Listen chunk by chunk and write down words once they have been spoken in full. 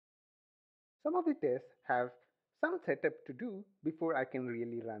Some of the tests have some setup to do before I can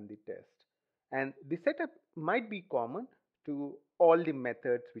really run the test. And the setup might be common to all the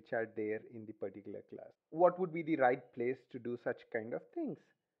methods which are there in the particular class. What would be the right place to do such kind of things?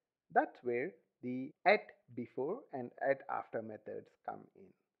 That's where the at before and at after methods come in.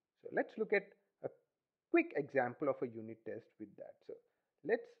 So let's look at a quick example of a unit test with that. So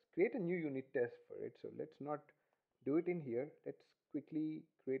let's create a new unit test for it. So let's not do it in here. Let's quickly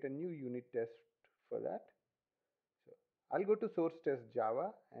create a new unit test for that. So I'll go to source test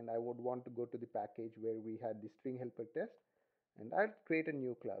Java, and I would want to go to the package where we had the string helper test, and I'll create a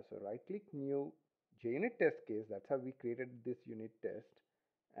new class. So right click, new JUnit test case. That's how we created this unit test.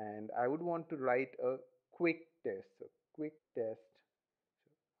 And I would want to write a quick test. So quick test,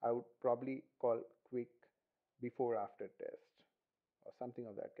 I would probably call quick before after test or something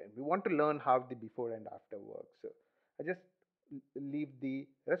of that kind. We want to learn how the before and after works. So I just leave the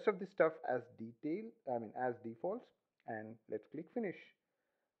rest of the stuff as as defaults, and let's click finish.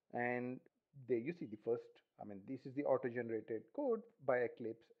 And there you see the first, this is the auto generated code by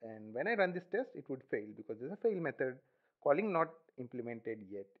Eclipse, and when I run this test it would fail because there's a fail method calling not implemented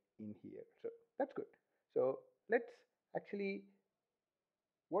yet in here. So that's good. So let's actually,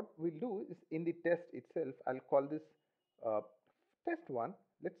 what we'll do is in the test itself, I'll call this uh, test one.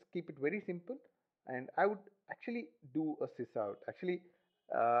 Let's keep it very simple, and I would actually do a sysout. Actually,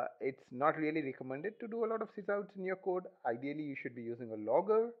 it's not really recommended to do a lot of sysouts in your code. Ideally, you should be using a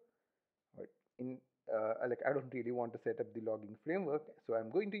logger. But in like, I don't really want to set up the logging framework, so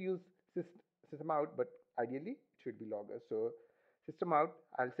I'm going to use system out, but ideally it should be logger. So system out,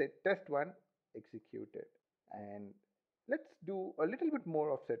 I'll say test one executed, and let's do a little bit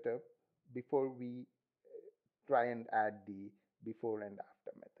more of setup before we try and add the before and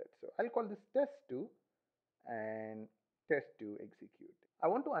after method. So I'll call this test2 and test2 execute. I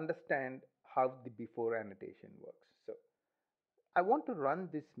want to understand how the before annotation works. So I want to run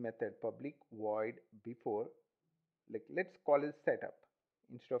this method public void before, like let's call it setup.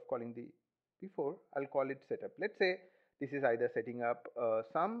 Instead of calling the before, I'll call it setup. Let's say this is either setting up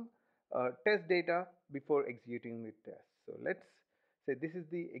some test data before executing the test. So let's say this is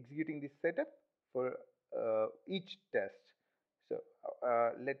the executing the setup for each test. So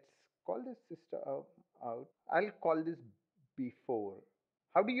let's call this system out. I'll call this before.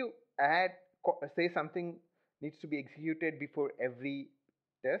 How do you add, say something needs to be executed before every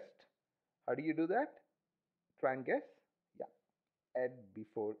test? How do you do that? Try and guess. Yeah, add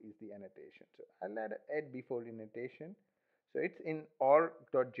before is the annotation. So I'll add before annotation. So it's in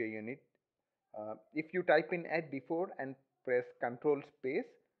or.junit. If you type in add before and press control space,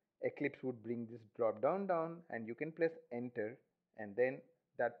 Eclipse would bring this drop down and you can press enter, and then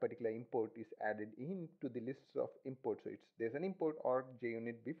that particular import is added into the lists of imports. So there's an import or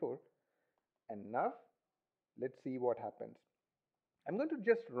JUnit before, and now let's see what happens. I'm going to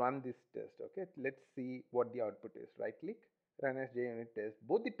just run this test. Okay, let's see what the output is. Right click, run as JUnit test.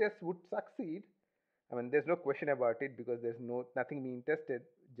 Both the tests would succeed. There's no question about it because there's nothing being tested,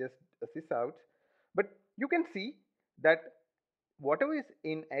 just a sysout. But you can see that whatever is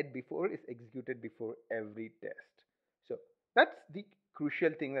in add before is executed before every test. So that's the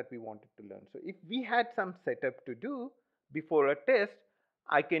crucial thing that we wanted to learn. So if we had some setup to do before a test,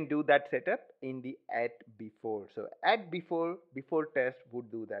 I can do that setup in the add before. So add before test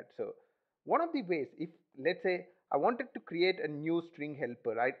would do that. So one of the ways, if let's say I wanted to create a new string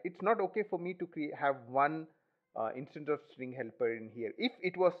helper, right? It's not okay for me to have one instance of string helper in here. If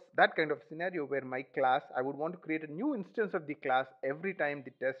it was that kind of scenario where my class, I would want to create a new instance of the class every time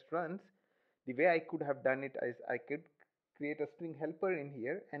the test runs, the way I could have done it is I could create a string helper in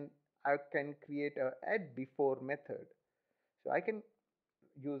here, and I can create a add before method. So I can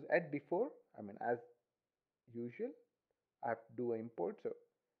use add before, as usual, I have to do an import. So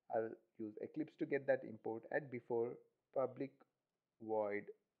I'll use Eclipse to get that import. Add before public void.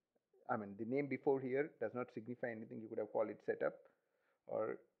 The name before here does not signify anything. You could have called it setup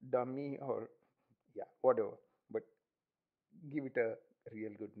or dummy or yeah, whatever. But give it a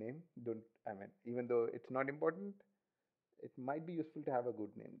real good name. Don't, even though it's not important, it might be useful to have a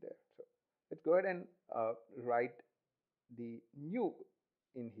good name there. So let's go ahead and write the new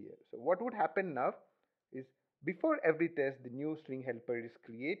in here. So what would happen now is before every test, the new string helper is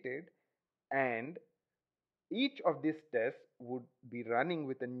created, and each of these tests would be running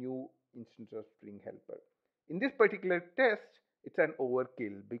with a new instance of string helper. In this particular test, it's an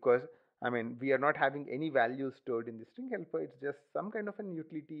overkill because we are not having any values stored in the string helper. It's just some kind of an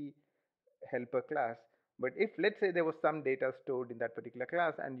utility helper class. But if let's say there was some data stored in that particular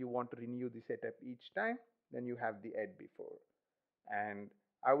class and you want to renew the setup each time, then you have the add before. And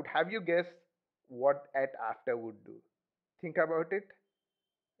I would have you guess what at after would do. Think about it.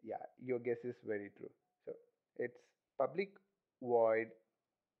 Yeah, your guess is very true. So it's public void.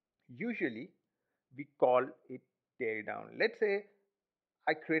 Usually we call it tear down. Let's say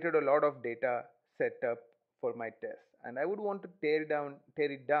I created a lot of data set up for my test, and I would want to tear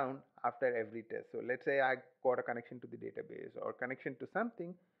it down after every test. So let's say I got a connection to the database or connection to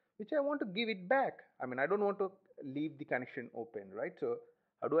something which I want to give it back. I mean, I don't want to leave the connection open, right? So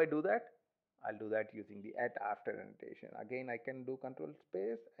how do I do that? I'll do that using the at after annotation. Again, I can do control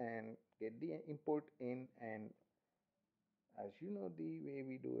space and get the import in, and as you know, the way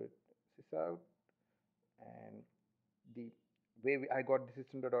we do it, sysout, and the way I got the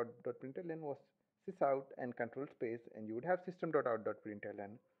system.out.println was sysout and control space, and you would have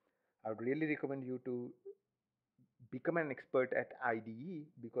system.out.println. I would really recommend you to become an expert at IDE,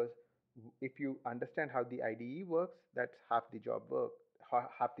 because if you understand how the IDE works, that's half the job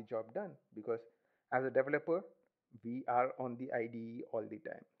half the job done. Because as a developer, we are on the IDE all the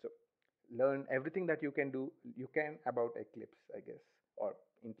time. So learn everything that you can about Eclipse, I guess, or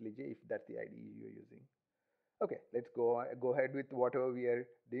IntelliJ if that's the IDE you're using. Okay, let's go ahead with whatever we are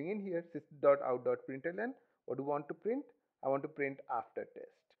doing in here. Sys.out.println. What do you want to print? I want to print after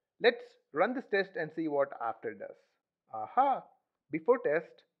test. Let's run this test and see what after does. Aha! Before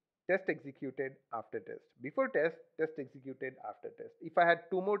test, test executed after test. Before test, test executed after test. If I had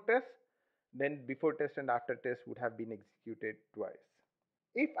two more tests, then before test and after test would have been executed twice.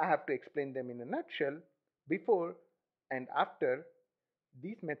 If I have to explain them in a nutshell, before and after,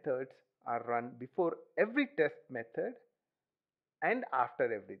 these methods are run before every test method and after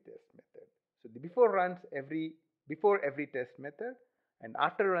every test method. So the before every test method, and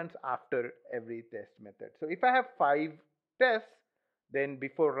after runs after every test method. So if I have 5 tests, then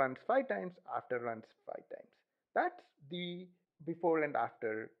before runs 5 times, after runs 5 times. That's the before and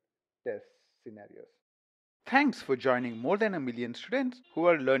after test scenarios. Thanks for joining more than a million students who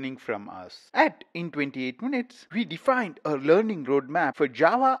are learning from us. At In 28 Minutes, we defined a learning roadmap for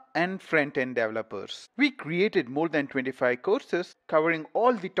Java and front-end developers. We created more than 25 courses covering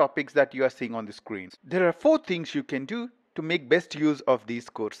all the topics that you are seeing on the screen. There are 4 things you can do to make best use of these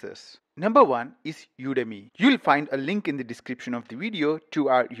courses. Number 1 is Udemy. You'll find a link in the description of the video to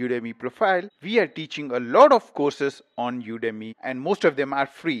our Udemy profile. We are teaching a lot of courses on Udemy and most of them are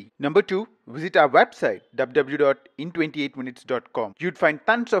free. Number 2, visit our website www.in28minutes.com. You'd find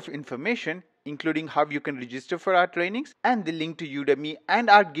tons of information including how you can register for our trainings and the link to Udemy and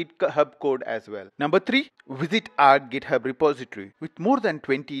our GitHub code as well. Number 3, visit our GitHub repository. With more than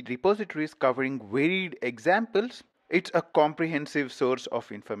 20 repositories covering varied examples, it's a comprehensive source of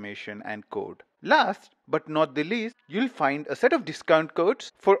information and code. Last but not the least, you'll find a set of discount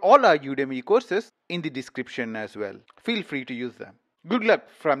codes for all our Udemy courses in the description as well. Feel free to use them. Good luck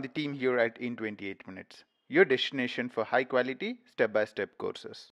from the team here at In 28 Minutes, your destination for high quality step-by-step courses.